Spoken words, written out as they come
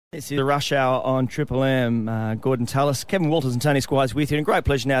This is the Rush Hour on Triple M. Gordon Tallis, Kevin Walters and Tony Squires with you. And great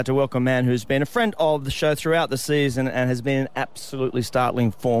pleasure now to welcome a man who's been a friend of the show throughout the season and has been in absolutely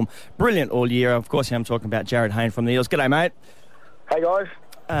startling form. Brilliant all year. Of course, I'm talking about Jarryd Hayne from the Eels. G'day, mate. Hey, guys.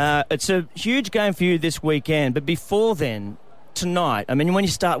 It's a huge game for you this weekend. But before then, tonight, I mean, when you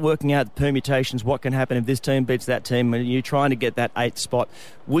start working out the permutations, what can happen if this team beats that team and you're trying to get that 8th spot,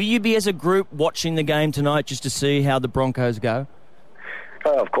 will you be as a group watching the game tonight just to see how the Broncos go?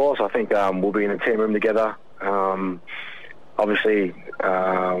 Of course, I think we'll be in a team room together. Obviously,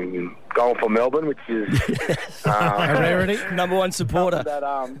 going for Melbourne, which is a rarity. Number one supporter. That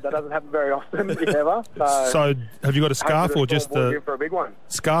doesn't happen very often, if ever. So, have you got a scarf or just for a big one?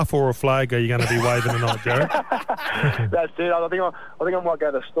 Scarf or a flag? Are you going to be waving tonight, Jarryd? That's it. I think I might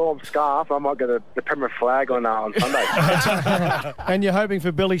go the Storm scarf. I might go the Penrith flag on Sunday. And you're hoping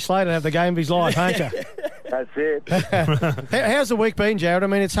for Billy Slater to have the game of his life, aren't you? That's it. How's the week been, Jarryd? I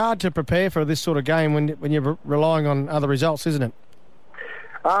mean, it's hard to prepare for this sort of game when you're relying on other results, isn't it?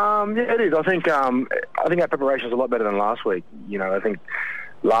 Yeah, it is. I think our preparation is a lot better than last week. You know, I think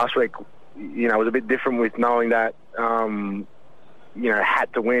last week, was a bit different with knowing that,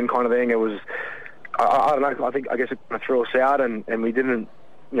 had to win kind of thing. It was, I don't know. I guess it kind of threw us out, and we didn't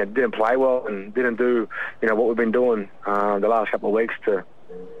play well and didn't do, what we've been doing the last couple of weeks for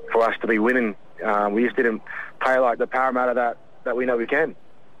us to be winning. We just didn't play like the Parramatta that we know we can.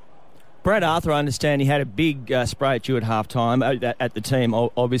 Brad Arthur, I understand he had a big spray at you at half-time, at the team,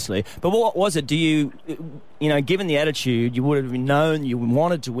 obviously. But what was it? Do you, given the attitude, you would have known you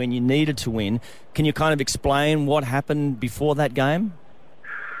wanted to win, you needed to win. Can you kind of explain what happened before that game?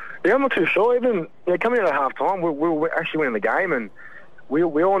 Yeah, I'm not too sure. Even coming out at half-time, we were actually winning the game, and we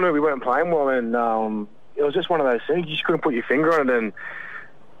all knew we weren't playing well, and it was just one of those things. You just couldn't put your finger on it, and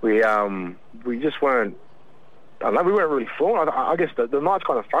we just weren't. I don't know, we weren't really full. I guess the Knights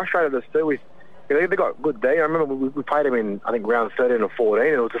kind of frustrated us too. They got good D. I remember we played them in, I think, round 13 or 14,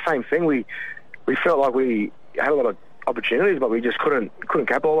 and it was the same thing. We felt like we had a lot of opportunities, but we just couldn't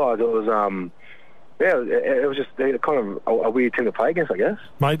capitalise. It was it was just kind of a weird team to play against, I guess.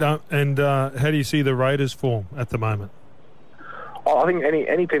 Mate, and how do you see the Raiders' form at the moment? I think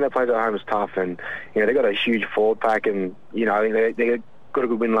any team that plays at home is tough, and they got a huge forward pack, and I think they got a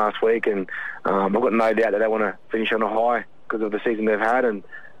good win last week, and I've got no doubt that they want to finish on a high because of the season they've had, and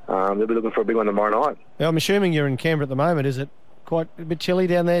they'll be looking for a big one tomorrow night. Now, I'm assuming you're in Canberra at the moment. Is it quite a bit chilly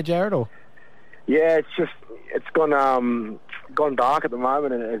down there, Jarryd? Or? Yeah, it's gone dark at the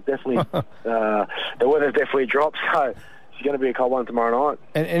moment, and it's definitely the weather's definitely dropped, so it's going to be a cold one tomorrow night.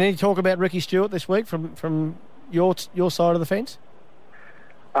 And any talk about Ricky Stewart this week from your side of the fence?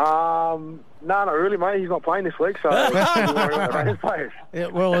 No, not really, mate. He's not playing this week, so don't worry about the Raiders players. Yeah,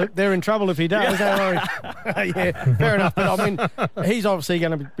 well, they're in trouble if he does. Yeah, fair enough. But I mean, he's obviously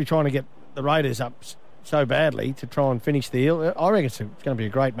going to be trying to get the Raiders up so badly to try and finish the Eel. I reckon it's going to be a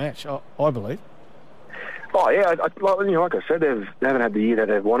great match. I believe. Oh yeah, like I said, they haven't had the year that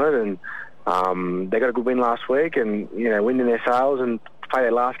they've wanted, and they got a good win last week, and winning their sales and play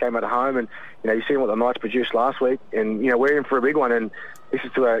their last game at home, and you see what the Knights produced last week, and we're in for a big one, and this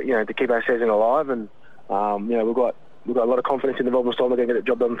is to keep our season alive, and we've got a lot of confidence in the Melbourne Storm. They're going to get the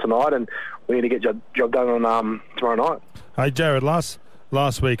job done tonight, and we need to get job done on tomorrow night. Hey Jarryd,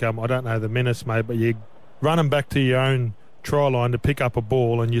 last week I don't know the minutes, mate, but you run them back to your own try line to pick up a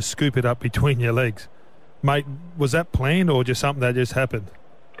ball, and you scoop it up between your legs, mate. Was that planned or just something that just happened?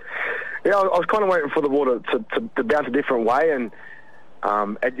 Yeah, I was kind of waiting for the ball to bounce a different way, and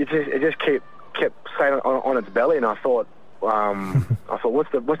it just kept staying on its belly, and I thought,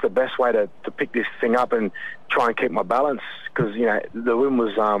 what's the best way to pick this thing up and try and keep my balance, because the wind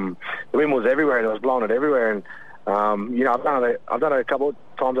was everywhere, and it was blowing it everywhere, and I've done it a couple of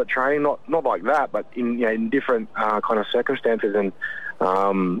times at training, not like that, but in different kind of circumstances, and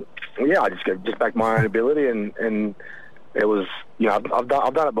I just backed my own ability, and it was I've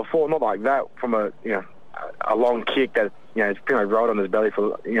done it before, not like that, from a long kick that it's pretty much rolled on his belly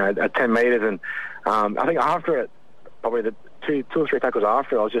for at 10 metres, and I think after it, probably the two or three tackles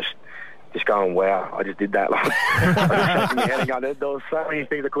after, I was just going, wow, I just did that. Like, there was so many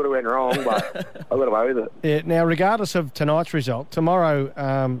things that could have went wrong, but I got away with it. Yeah. Now, regardless of tonight's result, tomorrow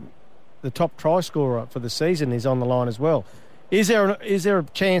the top try scorer for the season is on the line as well. Is there a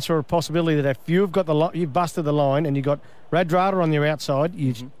chance or a possibility that if you've busted the line and you've got Radradra on your outside,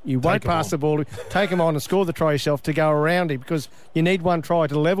 you won't pass the ball, take him on and score the try yourself to go around him, because you need one try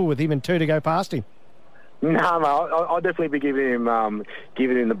to level with him and two to go past him? No, I'll definitely be giving him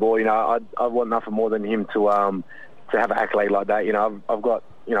the ball. I want nothing more than him to have an accolade like that. I've got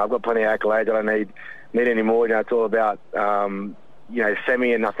plenty of accolades. I don't need any more. It's all about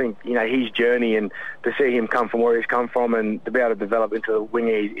semi, and I think his journey and to see him come from where he's come from and to be able to develop into the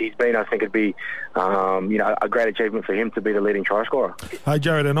winger he's been, I think it'd be a great achievement for him to be the leading try scorer. Hey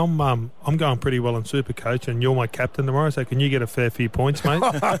Jarryd, and I'm going pretty well in Supercoach, and you're my captain tomorrow, so can you get a fair few points, mate,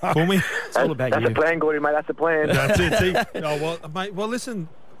 for me? It's all about that's you. the plan, Gordy, mate. That's the plan. That's it. See? Oh, well, mate. Well, listen.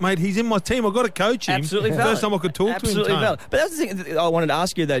 Mate, he's in my team. I've got to coach him. Absolutely valid. First time I could talk Absolutely to him. valid. But that's the thing that I wanted to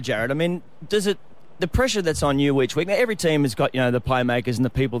ask you, though, Jarryd. I mean, does it... The pressure that's on you each week. Now, every team has got the playmakers and the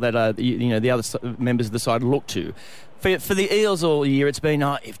people that are the other members of the side look to. For the Eels all year, it's been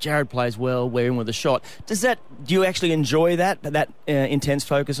if Jarryd plays well, we're in with a shot. Do you actually enjoy that intense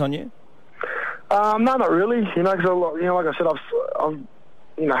focus on you? No, not really. Because like I said, I've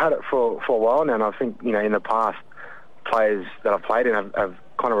had it for a while now, and I think in the past, players that I've played in have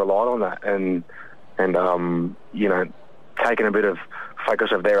kind of relied on that and taken a bit of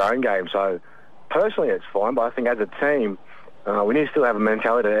focus of their own game. So personally, it's fine, but I think as a team, we need to still have a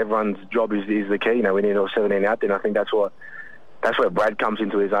mentality that everyone's job is the key. We need all 17 out there, and I think that's where Brad comes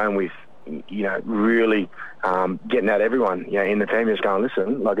into his own with, really getting at everyone, in the team, just going,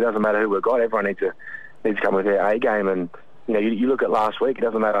 listen, it doesn't matter who we've got, everyone needs to come with their A game, and you look at last week, it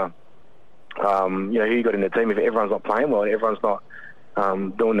doesn't matter, who you got in the team. If everyone's not playing well, everyone's not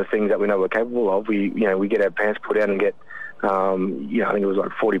doing the things that we know we're capable of, we get our pants put down and get, I think it was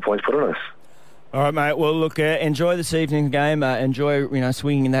like 40 points put on us. All right, mate. Well, look, enjoy this evening's game. Enjoy,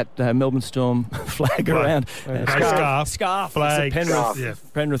 swinging that Melbourne Storm flag around. Scarf. Flag.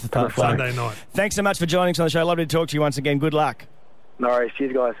 Penrith flag. Sunday night. Thanks so much for joining us on the show. Lovely to talk to you once again. Good luck. No worries.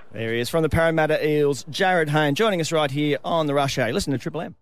 Cheers, guys. There he is from the Parramatta Eels, Jarryd Hayne, joining us right here on the Rush Hour. Listen to Triple M.